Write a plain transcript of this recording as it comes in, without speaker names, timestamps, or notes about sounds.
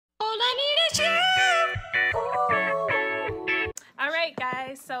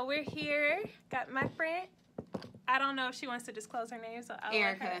So we're here. Got my friend. I don't know if she wants to disclose her name, so I'll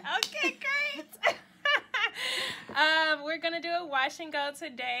Erika. let her. Okay, great. We're gonna do a wash and go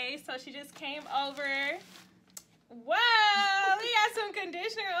today. So she just came over. Wow, we got some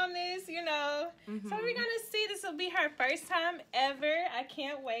conditioner on this, you know. So we're gonna see. This will be her first time ever. I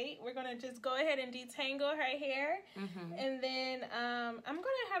can't wait. We're gonna just go ahead and detangle her hair, and then I'm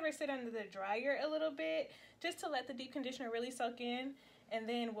gonna have her sit under the dryer a little bit just to let the deep conditioner really soak in, and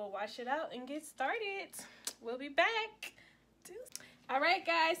then we'll wash it out and get started. We'll be back. All right,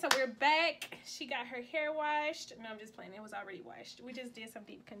 guys, so we're back. She got her hair washed. No, I'm just playing. It was already washed. We just did some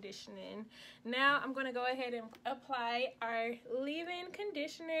deep conditioning. Now I'm going to go ahead and apply our leave-in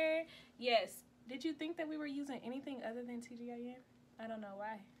conditioner. Yes. Did you think that we were using anything other than TGIN? I don't know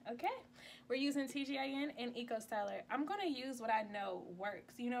why. Okay. We're using TGIN and Eco Styler. I'm going to use what I know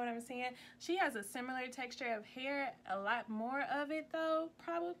works. You know what I'm saying? She has a similar texture of hair. A lot more of it, though,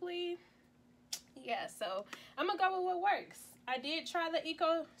 probably. Yeah, so I'm going to go with what works. I did try the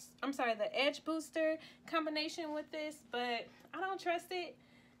Edge Booster combination with this, but I don't trust it.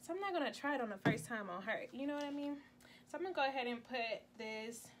 So I'm not going to try it on the first time on her. You know what I mean? So I'm going to go ahead and put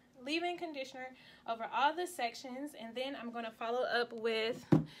this leave-in conditioner over all the sections, and then I'm going to follow up with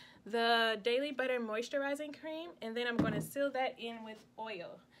the Daily Butter Moisturizing Cream, and then I'm going to seal that in with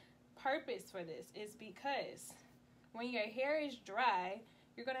oil. Purpose for this is because when your hair is dry,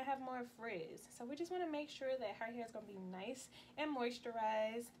 you're going to have more frizz. So we just want to make sure that her hair is going to be nice and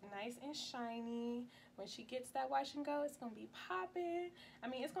moisturized, nice and shiny. When she gets that wash and go, it's going to be popping. I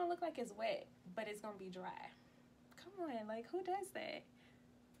mean, it's going to look like it's wet, but it's going to be dry. Come on, like, who does that?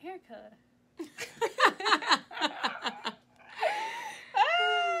 Erika.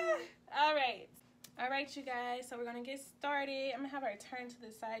 All right. All right, you guys. So we're going to get started. I'm going to have her turn to the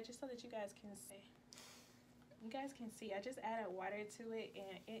side just so that you guys can see. You guys can see, I just added water to it,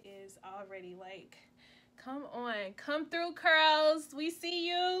 and it is already like, come on, come through, curls. We see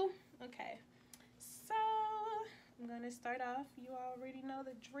you. Okay, so I'm going to start off. You already know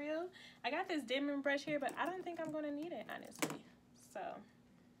the drill. I got this dimming brush here, but I don't think I'm going to need it, honestly. So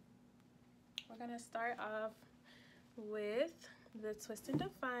we're going to start off with the Twist and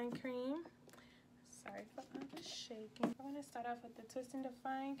Define cream. Sorry for all the shaking. I'm going to start off with the Twist and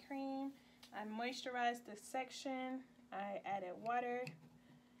Define cream. I moisturized the section. I added water.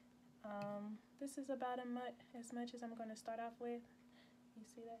 This is about as much as I'm going to start off with. You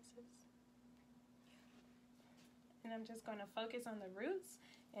see that, sis? And I'm just going to focus on the roots,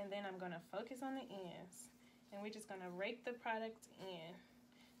 and then I'm going to focus on the ends. And we're just going to rake the product in.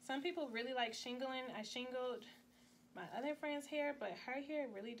 Some people really like shingling. I shingled my other friend's hair, but her hair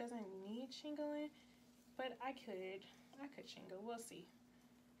really doesn't need shingling. But I could shingle. We'll see.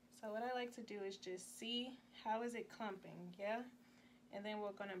 So what I like to do is just see how is it clumping, yeah? And then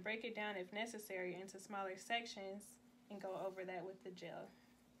we're going to break it down if necessary into smaller sections and go over that with the gel.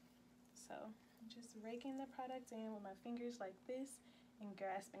 So I'm just raking the product in with my fingers like this and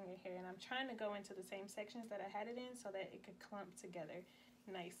grasping your hair. And I'm trying to go into the same sections that I had it in so that it could clump together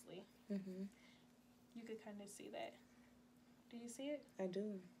nicely. You could kind of see that. Do you see it? I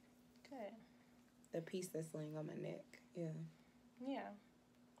do. Good. The piece that's laying on my neck, yeah. Yeah.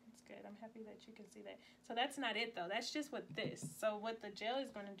 Good. I'm happy that you can see that. So that's not it though. That's just with this. So what the gel is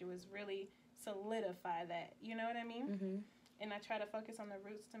going to do is really solidify that. You know what I mean? And I try to focus on the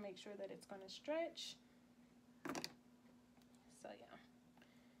roots to make sure that it's going to stretch. So yeah.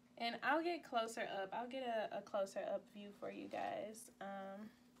 And I'll get closer up. I'll get a closer up view for you guys.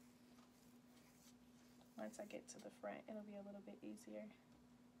 Once I get to the front, it'll be a little bit easier.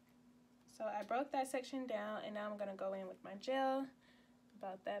 So I broke that section down, and now I'm going to go in with my gel.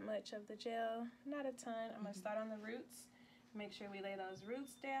 About that much of the gel, not a ton. I'm going to start on the roots, make sure we lay those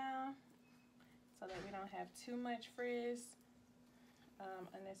roots down so that we don't have too much frizz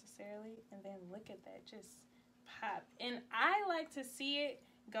unnecessarily. And then look at that, just pop. And I like to see it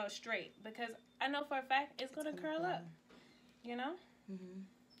go straight because I know for a fact it's going to curl up, you know?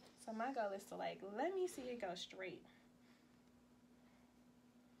 So my goal is to like, let me see it go straight.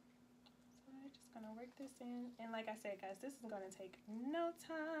 Gonna work this in, and like I said, guys, this is gonna take no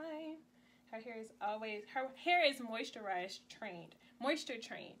time. Her hair is moisture trained.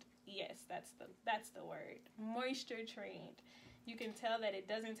 Yes, that's the word, moisture trained. You can tell that it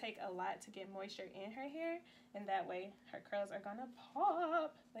doesn't take a lot to get moisture in her hair, and that way her curls are gonna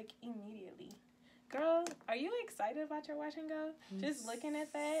pop like immediately. Girl, are you excited about your wash and go? Just looking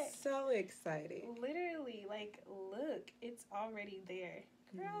at that, so excited. Literally, like, look, it's already there,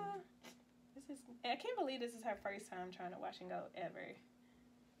 girl. I can't believe this is her first time trying to wash and go ever.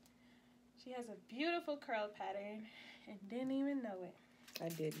 She has a beautiful curl pattern and didn't even know it. I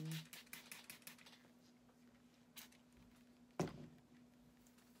didn't.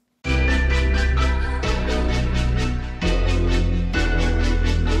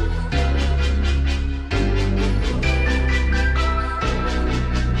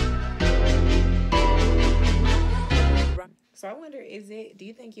 So I wonder, do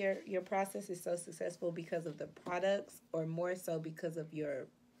you think your process is so successful because of the products or more so because of your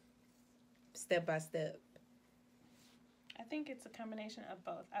step-by-step? I think it's a combination of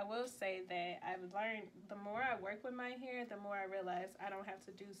both. I will say that I've learned the more I work with my hair, the more I realize I don't have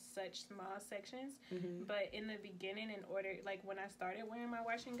to do such small sections. Mm-hmm. But in the beginning, like when I started wearing my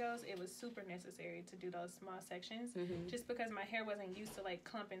wash and goes, it was super necessary to do those small sections, mm-hmm. just because my hair wasn't used to like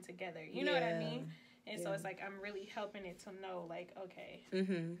clumping together. You know what I mean? And so it's like I'm really helping it to know, like, okay,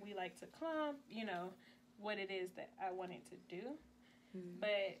 mm-hmm. we like to clump, you know, what it is that I want it to do. Mm-hmm.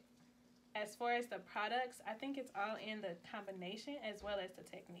 But as far as the products, I think it's all in the combination as well as the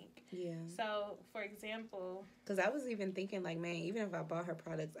technique. Yeah. So, for example... Because I was even thinking, like, man, even if I bought her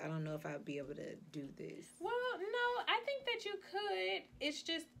products, I don't know if I'd be able to do this. Well, no, I think that you could. It's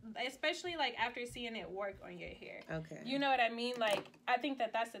just, especially, like, after seeing it work on your hair. Okay. You know what I mean? Like, I think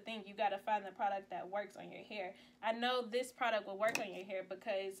that that's the thing. You got to find the product that works on your hair. I know this product will work on your hair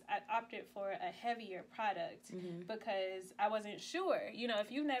because I opted for a heavier product, mm-hmm. because I wasn't sure. You know,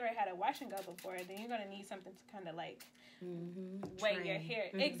 if you've never had a wash and go before, then you're going to need something to kind of like mm-hmm. weigh your hair.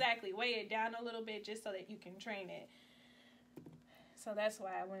 Mm-hmm. Exactly. Weigh it down a little bit just so that you can train it. So that's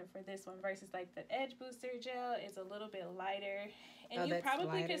why I went for this one versus like the Edge Booster Gel is a little bit lighter. And you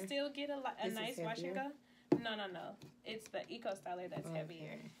probably could still get a nice wash and go. No. It's the Eco Styler that's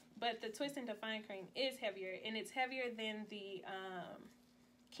heavier. But the Twist and Define Cream is heavier, and it's heavier than the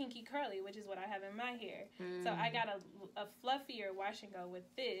Kinky Curly, which is what I have in my hair. Mm. So I got a fluffier wash and go with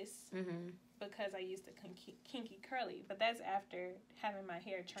this, mm-hmm. because I used the Kinky Curly. But that's after having my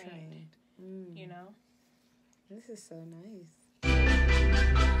hair trained. Mm. You know? This is so nice.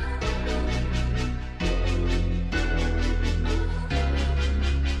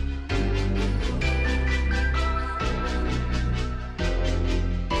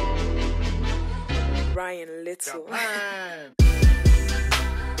 Ryan Little. Turn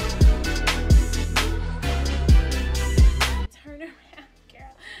around,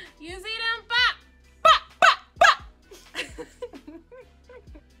 girl. You see them pop.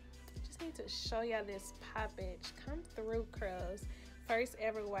 Just need to show y'all this poppage. Come through, curls. First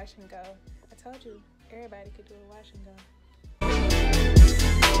ever wash and go. I told you, everybody could do a wash and go.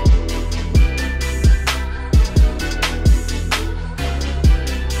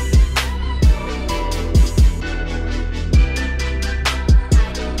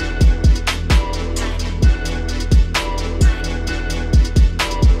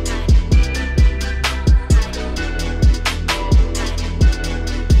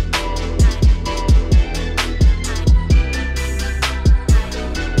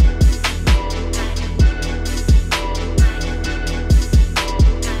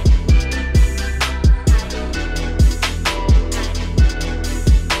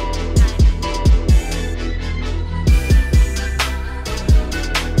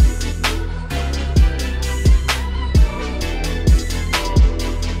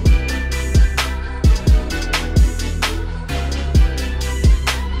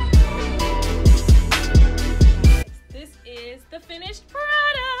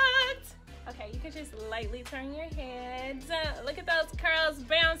 Lightly turn your head. Look at those curls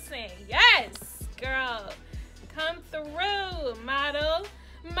bouncing. Yes, girl. Come through, model.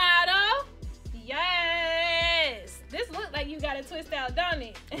 Model. Yes. This looks like you got to twist out, don't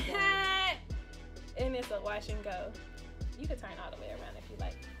it? And it's a wash and go. You can turn all the way around if you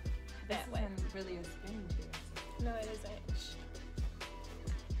like that way. This isn't really a spinning chair. No, it isn't.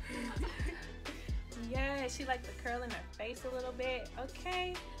 Yeah, she like the curl in her face a little bit.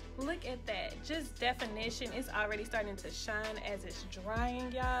 Okay. Look at that. Just definition. It's already starting to shine as it's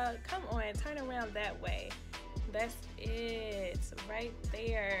drying, y'all. Come on, turn around that way. That's it. Right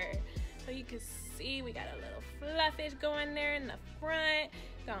there. So you can see we got a little fluffage going there in the front.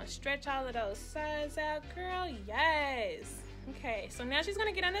 Gonna stretch all of those sides out, girl. Yes. Okay, so now she's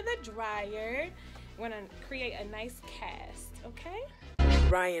gonna get under the dryer. We're gonna create a nice cast, okay?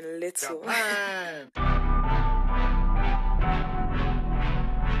 Ryan Little.